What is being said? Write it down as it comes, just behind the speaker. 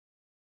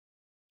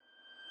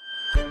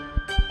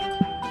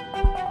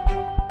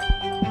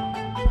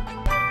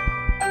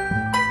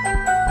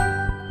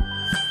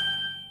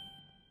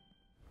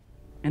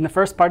In the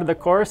first part of the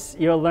course,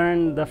 you'll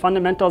learn the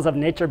fundamentals of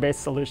nature-based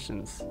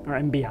solutions, or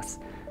NbS.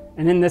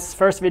 And in this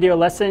first video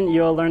lesson,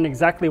 you'll learn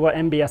exactly what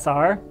NbS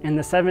are and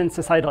the 7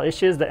 societal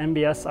issues that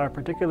NbS are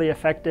particularly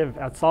effective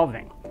at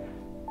solving.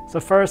 So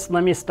first,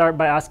 let me start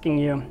by asking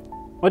you,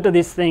 what do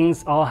these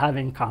things all have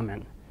in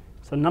common?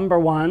 So number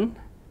 1,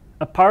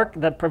 a park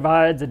that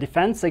provides a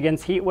defense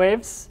against heat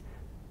waves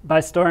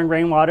by storing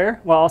rainwater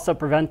while also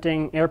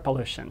preventing air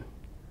pollution.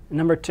 And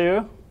number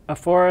 2, a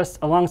forest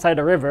alongside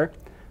a river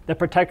that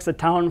protects a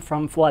town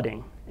from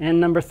flooding. And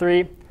number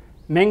 3,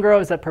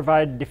 mangroves that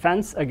provide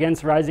defense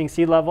against rising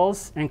sea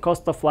levels and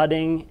coastal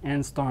flooding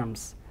and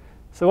storms.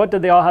 So what do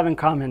they all have in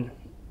common?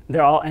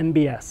 They're all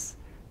NbS.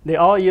 They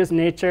all use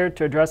nature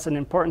to address an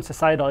important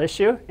societal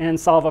issue and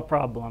solve a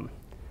problem.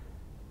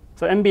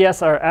 So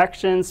NbS are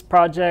actions,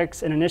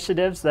 projects, and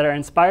initiatives that are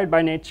inspired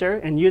by nature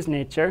and use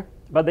nature,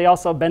 but they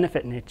also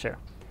benefit nature.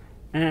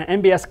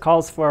 And NbS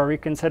calls for a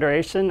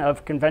reconsideration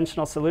of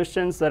conventional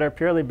solutions that are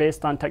purely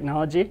based on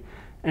technology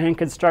and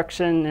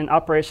construction and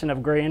operation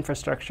of gray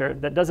infrastructure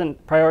that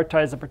doesn't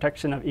prioritize the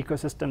protection of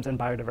ecosystems and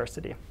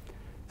biodiversity.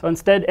 So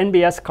instead,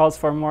 NbS calls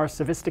for a more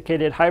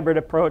sophisticated hybrid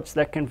approach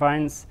that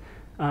combines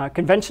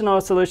conventional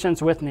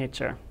solutions with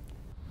nature.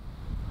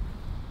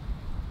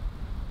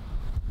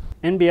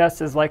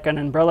 NbS is like an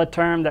umbrella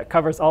term that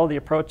covers all the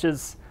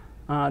approaches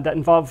that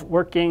involve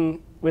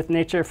working with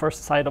nature for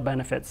societal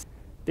benefits.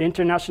 The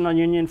International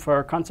Union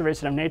for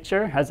Conservation of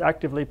Nature has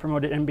actively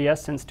promoted NbS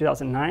since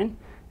 2009.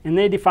 And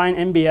they define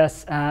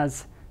NbS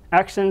as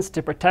actions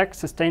to protect,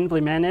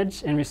 sustainably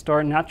manage, and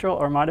restore natural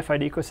or modified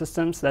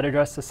ecosystems that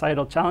address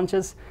societal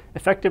challenges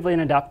effectively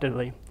and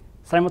adaptively,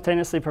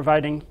 simultaneously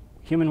providing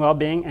human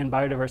well-being and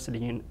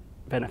biodiversity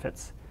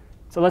benefits.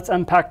 So let's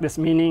unpack this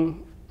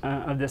meaning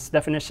of this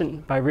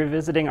definition by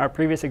revisiting our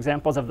previous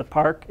examples of the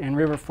park and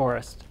river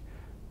forest.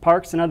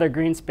 Parks and other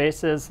green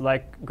spaces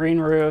like green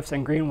roofs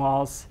and green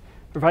walls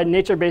provide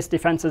nature-based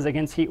defenses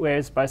against heat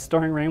waves by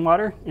storing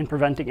rainwater and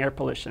preventing air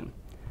pollution.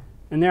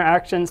 And their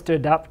actions to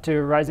adapt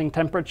to rising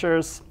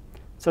temperatures.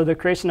 So the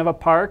creation of a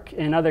park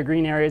and other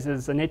green areas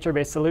is a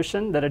nature-based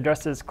solution that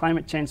addresses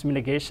climate change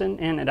mitigation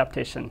and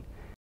adaptation.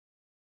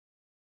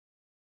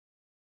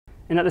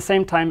 And at the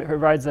same time, it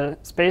provides a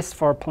space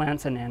for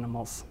plants and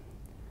animals.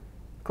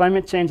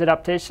 Climate change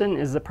adaptation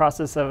is the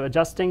process of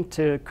adjusting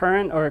to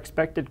current or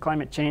expected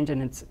climate change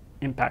and its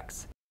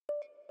impacts.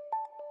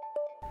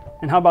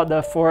 And how about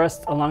the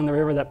forest along the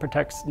river that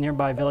protects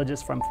nearby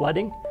villages from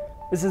flooding?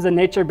 This is a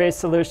nature-based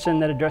solution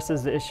that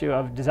addresses the issue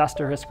of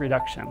disaster risk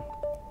reduction.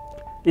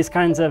 These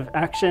kinds of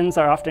actions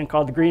are often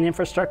called green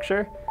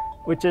infrastructure,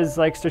 which is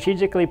like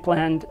strategically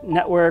planned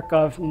network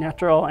of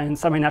natural and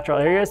semi-natural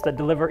areas that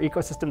deliver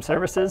ecosystem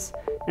services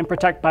and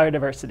protect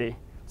biodiversity.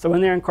 So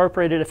when they're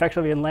incorporated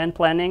effectively in land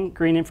planning,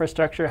 green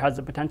infrastructure has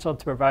the potential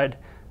to provide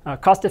a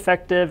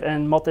cost-effective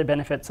and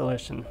multi-benefit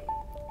solution.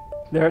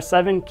 There are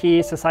 7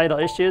 key societal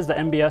issues that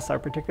NbS are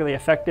particularly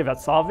effective at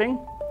solving.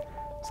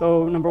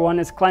 So number 1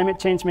 is climate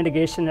change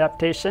mitigation and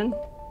adaptation.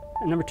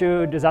 And number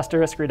 2, disaster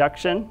risk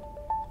reduction.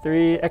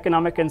 3,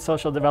 economic and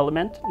social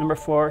development. Number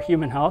 4,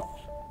 human health.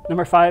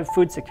 Number 5,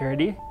 food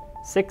security.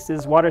 6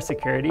 is water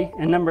security.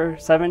 And number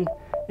 7,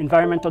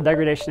 environmental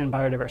degradation and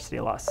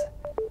biodiversity loss.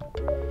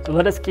 So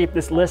let us keep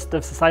this list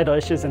of societal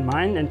issues in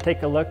mind and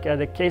take a look at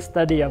a case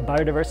study of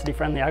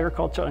biodiversity-friendly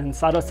agriculture in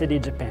Sado City,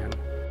 Japan.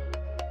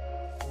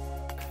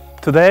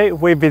 Today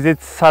we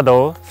visit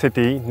Sado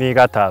City,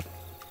 Niigata.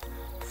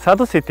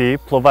 Sado City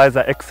provides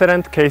an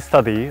excellent case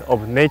study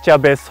of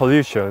nature-based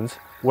solutions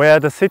where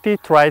the city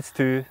tries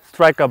to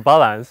strike a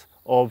balance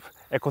of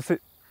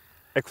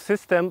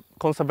ecosystem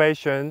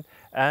conservation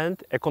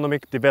and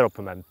economic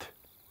development.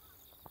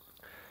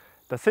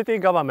 The city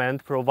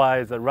government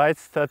provides a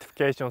rights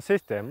certification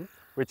system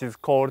which is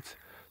called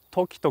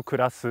Toki to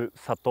Kurasu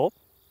Sato,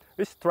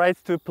 which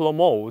tries to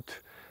promote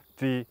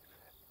the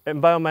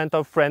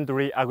environmental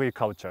friendly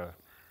agriculture.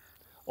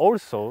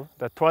 Also,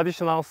 the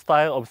traditional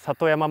style of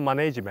Satoyama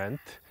management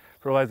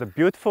provides a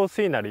beautiful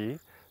scenery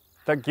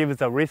that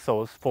gives a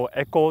resource for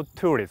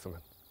eco-tourism.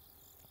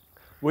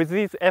 With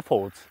these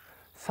efforts,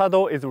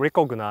 Sado is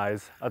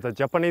recognized as the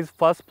Japanese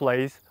first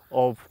place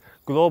of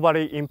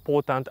globally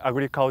important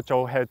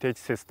agricultural heritage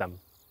system.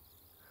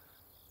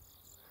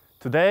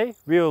 Today,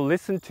 we will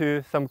listen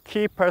to some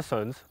key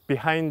persons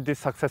behind this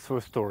successful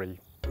story.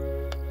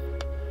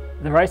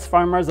 The rice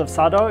farmers of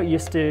Sado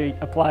used to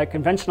apply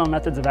conventional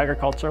methods of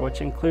agriculture,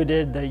 which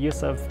included the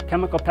use of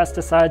chemical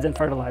pesticides and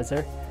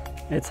fertilizer.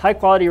 It's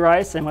high-quality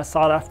rice and was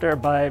sought after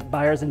by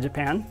buyers in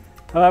Japan.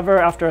 However,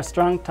 after a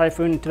strong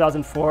typhoon in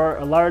 2004,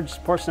 a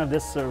large portion of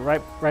this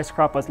ripe rice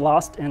crop was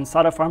lost, and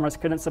Sado farmers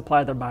couldn't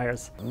supply their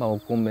buyers. お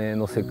米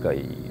の世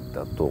界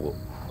だと、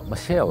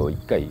シェアを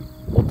1回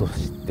落と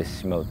して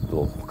しまう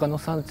と、他の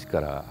産地か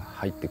ら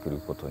入ってくる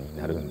ことに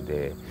なるん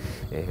で、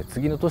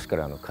次の年か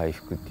ら回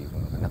復っていう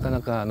のがなか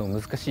なか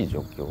難しい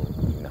状況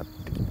になっ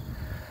てきます。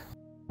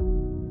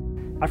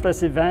After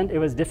this event, it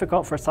was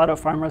difficult for Sado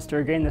farmers to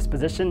regain this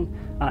position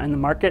in the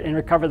market and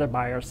recover their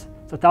buyers.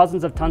 So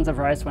thousands of tons of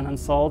rice went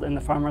unsold, and the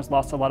farmers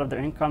lost a lot of their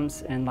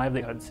incomes and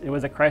livelihoods. It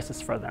was a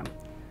crisis for them.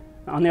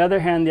 On the other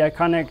hand, the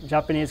iconic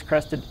Japanese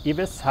crested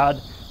ibis had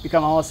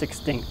become almost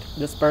extinct.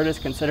 This bird is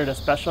considered a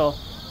special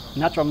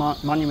natural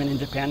monument in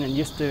Japan and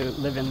used to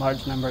live in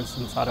large numbers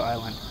in Sado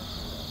Island.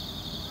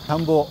 田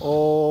ん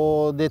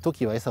ぼでト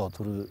キは餌を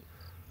取る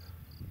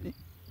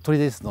鳥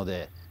ですの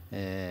で、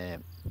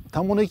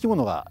田んぼの生き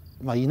物が、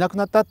いなく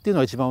なったっていうの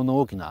が一番の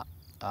大きな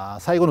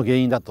最後の原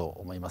因だと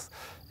思います。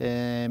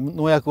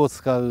農薬を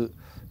使う、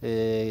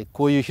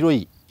こういう広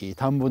い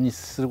田んぼに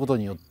すること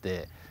によっ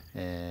て、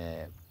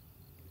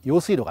用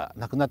水路が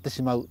なくなって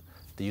しまうっ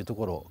ていうと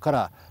ころ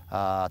か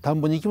ら田ん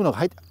ぼに生き物が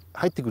入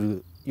ってく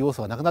る要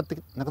素がなくな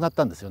っ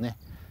たんですよね。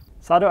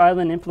Sado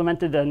Island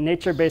implemented a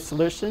nature-based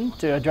solution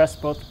to address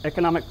both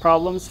economic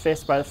problems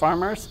faced by the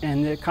farmers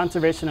and the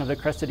conservation of the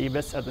crested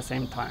ibis at the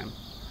same time.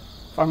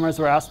 Farmers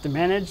were asked to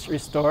manage,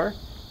 restore,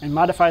 and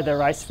modify their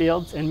rice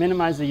fields and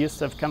minimize the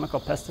use of chemical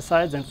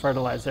pesticides and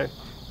fertilizer.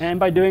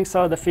 And by doing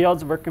so, the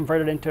fields were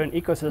converted into an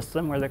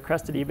ecosystem where the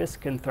crested ibis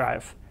can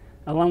thrive,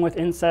 along with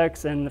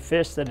insects and the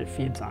fish that it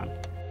feeds on.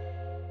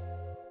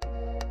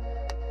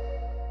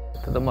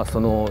 ただそ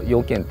の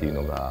要件っていう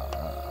のが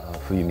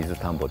冬水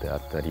田んぼであ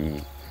った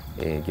り、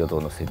魚道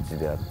の設置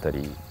であった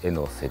り、絵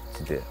の設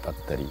置であっ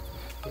たり、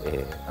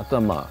あと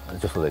は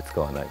除草剤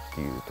使わないって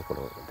いうとこ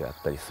ろであ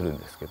ったりするん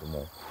ですけど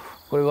も、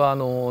これは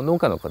農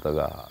家の方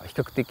が比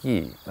較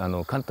的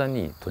簡単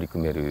に取り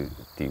組めるっ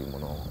ていうも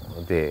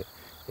ので、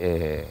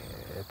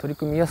取り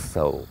組みやす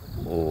さを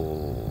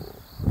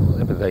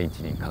やっぱり第一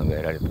に考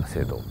えられた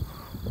制度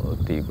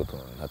っていうこと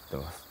になって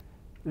ます。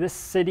This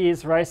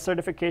city's rice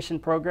certification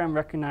program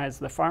recognized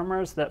the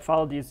farmers that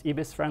followed these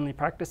ibis-friendly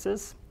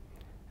practices.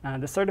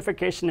 The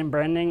certification and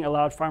branding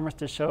allowed farmers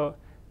to show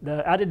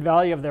the added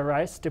value of their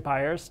rice to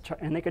buyers,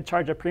 and they could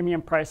charge a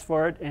premium price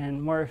for it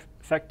and more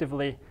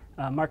effectively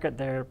market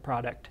their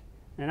product.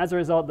 And as a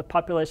result, the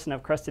population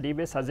of crested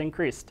ibis has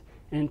increased.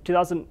 In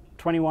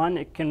 2021,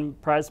 it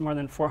comprised more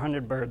than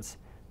 400 birds.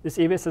 This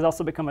ibis has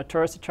also become a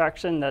tourist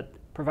attraction that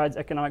provides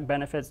economic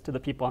benefits to the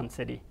people in the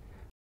city.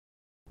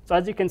 So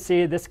as you can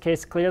see, this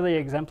case clearly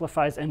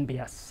exemplifies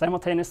NbS,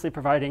 simultaneously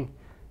providing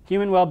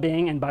human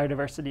well-being and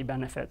biodiversity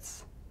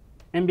benefits.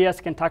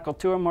 NbS can tackle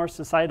two or more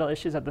societal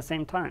issues at the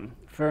same time.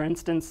 For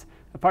instance,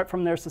 apart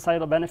from their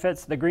societal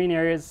benefits, the green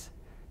areas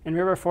and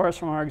river forests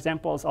from our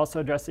examples also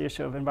address the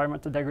issue of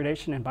environmental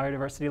degradation and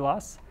biodiversity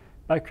loss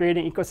by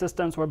creating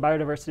ecosystems where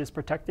biodiversity is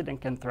protected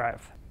and can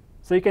thrive.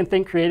 So you can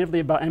think creatively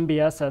about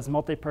NbS as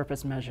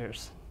multi-purpose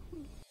measures.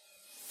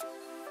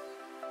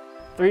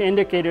 3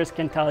 indicators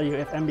can tell you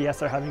if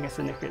NbS are having a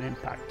significant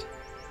impact.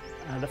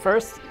 The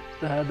first,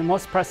 the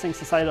most pressing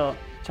societal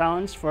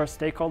challenge for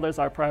stakeholders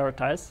are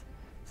prioritized.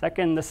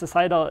 Second, the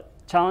societal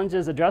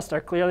challenges addressed are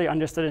clearly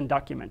understood and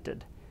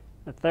documented.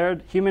 The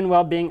third, human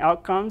well-being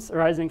outcomes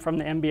arising from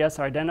the NbS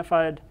are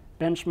identified,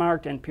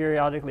 benchmarked, and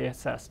periodically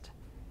assessed.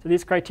 So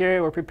these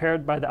criteria were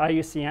prepared by the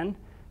IUCN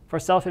for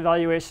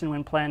self-evaluation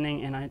when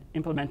planning and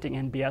implementing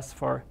NbS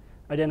for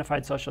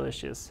identified social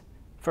issues.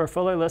 For a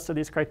fuller list of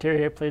these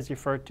criteria, please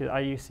refer to the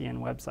IUCN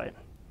website.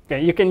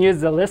 Okay, you can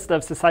use the list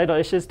of societal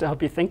issues to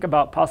help you think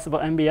about possible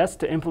NbS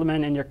to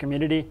implement in your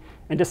community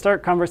and to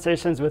start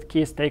conversations with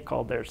key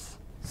stakeholders.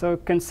 So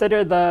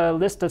consider the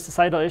list of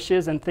societal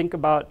issues and think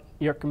about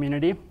your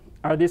community.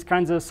 Are these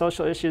kinds of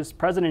social issues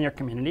present in your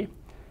community?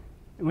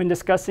 When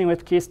discussing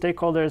with key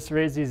stakeholders,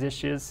 raise these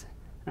issues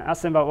and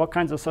ask them about what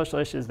kinds of social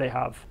issues they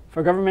have.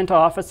 For governmental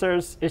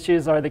officers,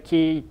 issues are the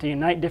key to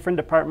unite different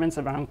departments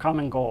around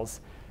common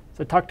goals.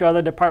 So talk to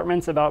other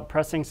departments about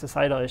pressing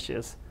societal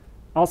issues.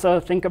 Also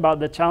think about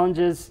the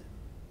challenges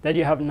that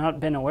you have not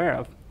been aware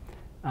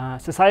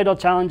of. Societal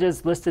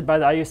challenges listed by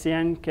the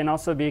IUCN can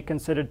also be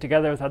considered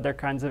together with other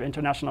kinds of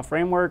international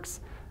frameworks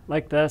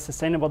like the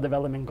Sustainable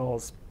Development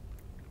Goals.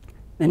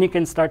 Then you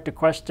can start to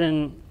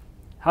question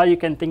how you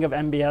can think of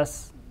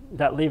NbS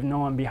that leave no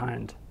one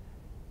behind.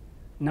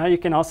 Now you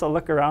can also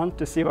look around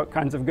to see what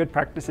kinds of good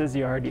practices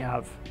you already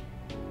have.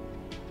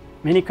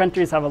 Many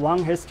countries have a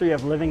long history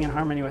of living in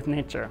harmony with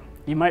nature.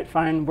 You might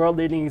find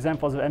world-leading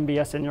examples of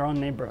NbS in your own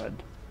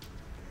neighborhood.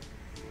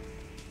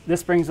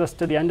 This brings us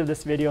to the end of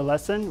this video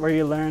lesson where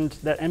you learned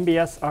that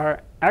NbS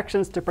are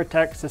actions to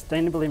protect,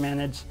 sustainably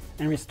manage,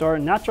 and restore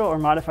natural or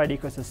modified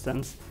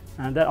ecosystems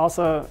that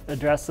also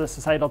address the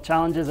societal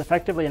challenges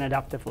effectively and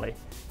adaptively,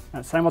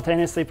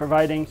 simultaneously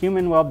providing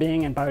human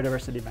well-being and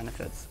biodiversity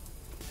benefits.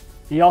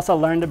 You also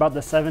learned about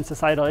the 7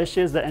 societal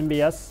issues that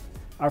NbS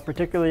are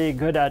particularly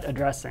good at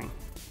addressing.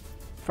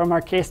 From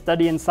our case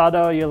study in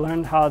Sado, you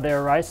learned how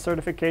their rice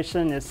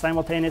certification is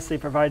simultaneously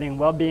providing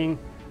well-being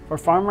for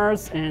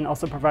farmers and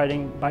also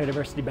providing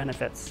biodiversity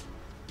benefits.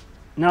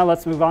 Now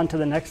let's move on to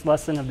the next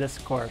lesson of this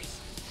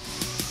course.